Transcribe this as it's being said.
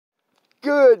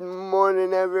Good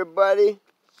morning, everybody.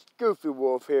 Goofy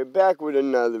Wolf here, back with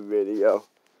another video.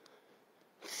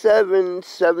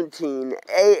 7:17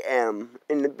 a.m.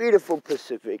 in the beautiful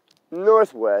Pacific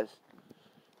Northwest.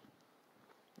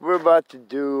 We're about to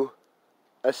do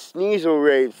a Sneasel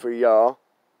raid for y'all.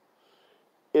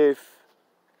 If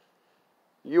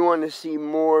you want to see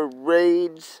more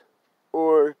raids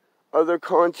or other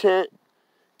content,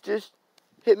 just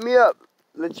hit me up.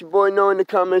 Let your boy know in the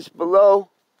comments below.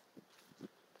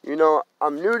 You know,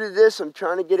 I'm new to this. I'm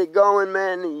trying to get it going,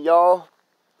 man. And y'all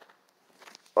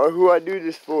are who I do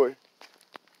this for.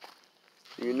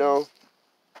 You know,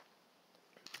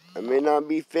 I may not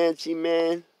be fancy,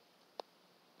 man,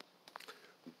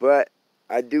 but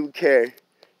I do care.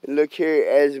 And look here,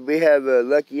 as we have a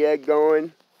lucky egg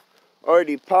going.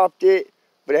 Already popped it,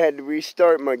 but I had to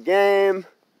restart my game.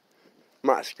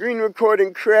 My screen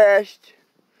recording crashed.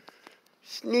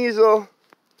 Sneasel,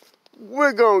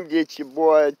 we're gonna get you,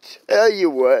 boy. I tell you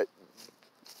what.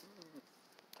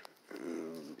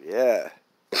 Yeah.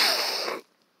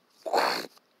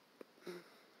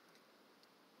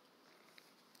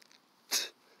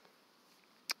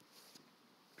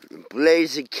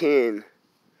 Blaziken,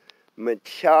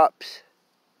 Machops,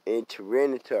 and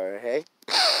Tyranitar, hey?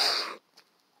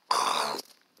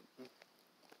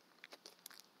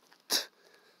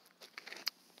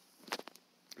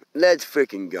 Let's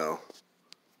freaking go.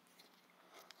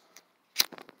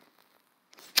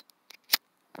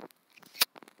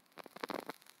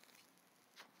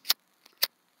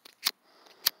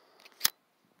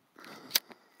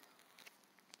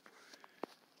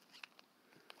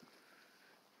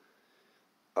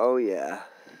 Oh yeah.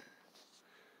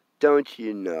 Don't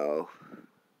you know?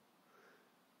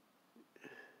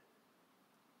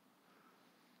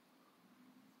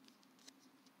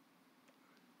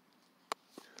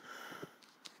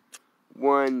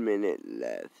 One minute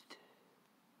left.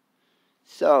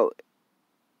 So,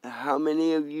 how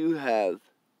many of you have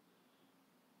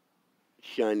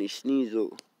shiny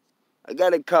Sneasel? I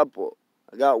got a couple.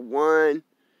 I got one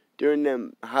during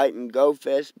them Height and Go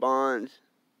Fest bonds.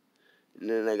 And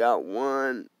then I got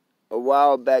one a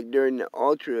while back during the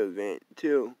Ultra event,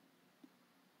 too.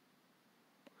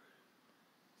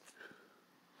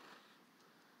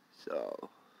 So,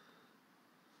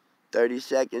 30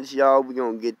 seconds, y'all. We're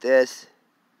going to get this.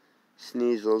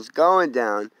 Sneasel's going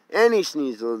down. Any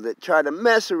Sneasel that try to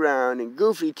mess around in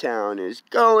Goofy Town is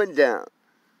going down.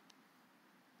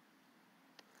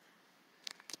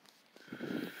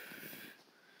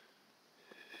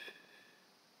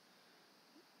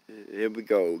 Here we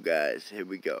go, guys. Here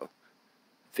we go.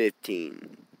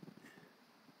 15.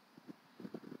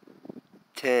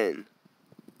 10.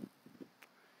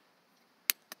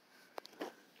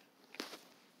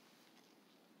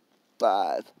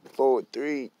 5, 4,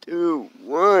 3, 2,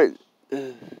 1.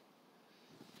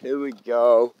 Here we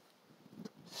go.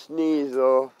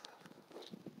 Sneasel.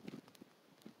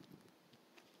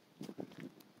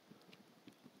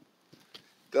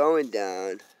 Going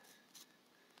down.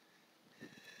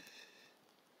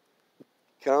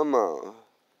 Come on.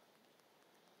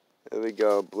 Here we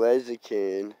go.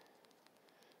 Blaziken.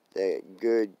 That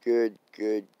good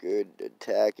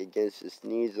attack against the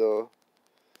Sneasel.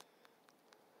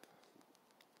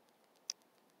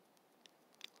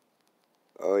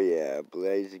 Oh yeah,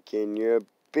 Blaziken, you're a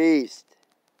beast.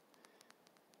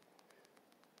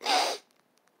 It's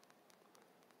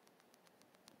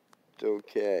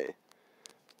okay.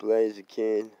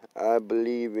 Blaziken, I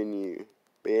believe in you.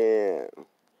 Bam.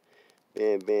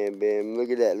 Bam, bam, bam.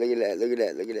 Look at that, look at that, look at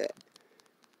that, look at that.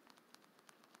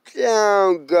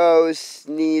 Down goes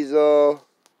Sneasel.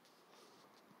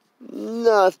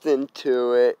 Nothing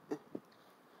to it.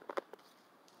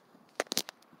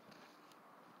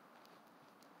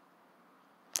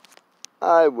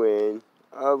 I win,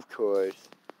 of course.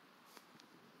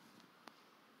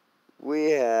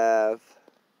 We have...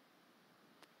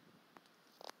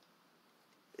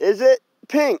 Is it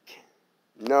pink?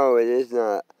 No, it is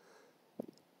not.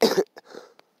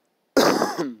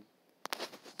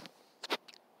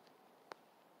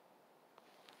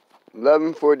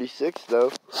 11:46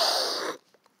 though.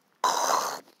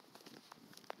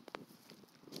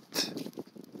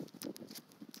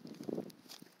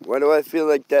 Why do I feel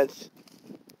like that's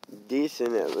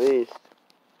decent at least?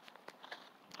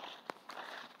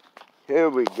 Here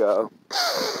we go.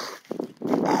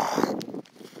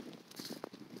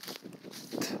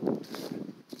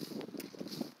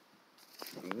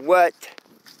 What?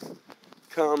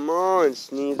 Come on,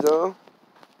 Sneasel.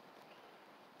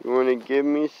 You want to give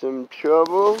me some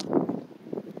trouble?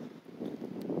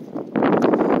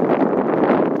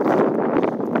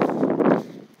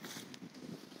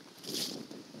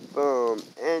 Boom.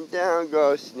 And down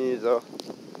goes Sneasel.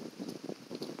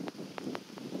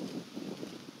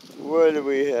 What do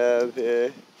we have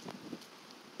here?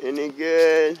 Any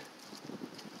good?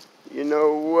 You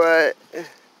know what?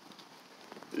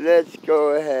 Let's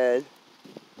go ahead.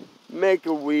 Make a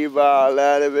Weavile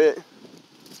out of it.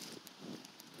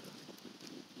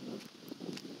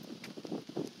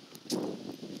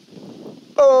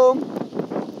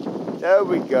 Boom. There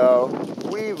we go.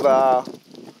 Weavile.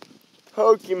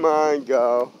 Pokemon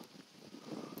Go.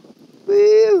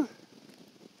 Woo.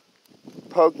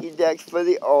 Pokédex for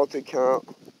the alt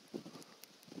account.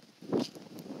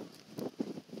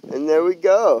 And there we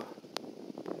go.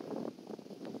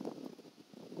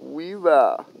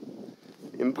 Weavile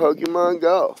in Pokemon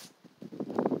Go.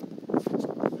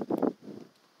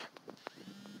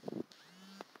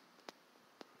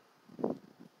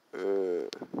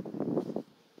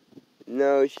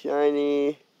 No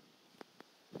shiny.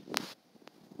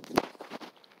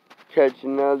 Catch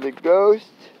another ghost.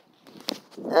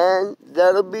 And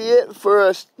that'll be it for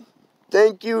us.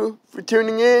 Thank you for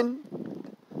tuning in.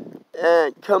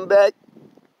 And come back,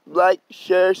 like,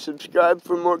 share, subscribe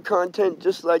for more content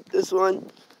just like this one.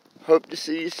 Hope to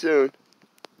see you soon.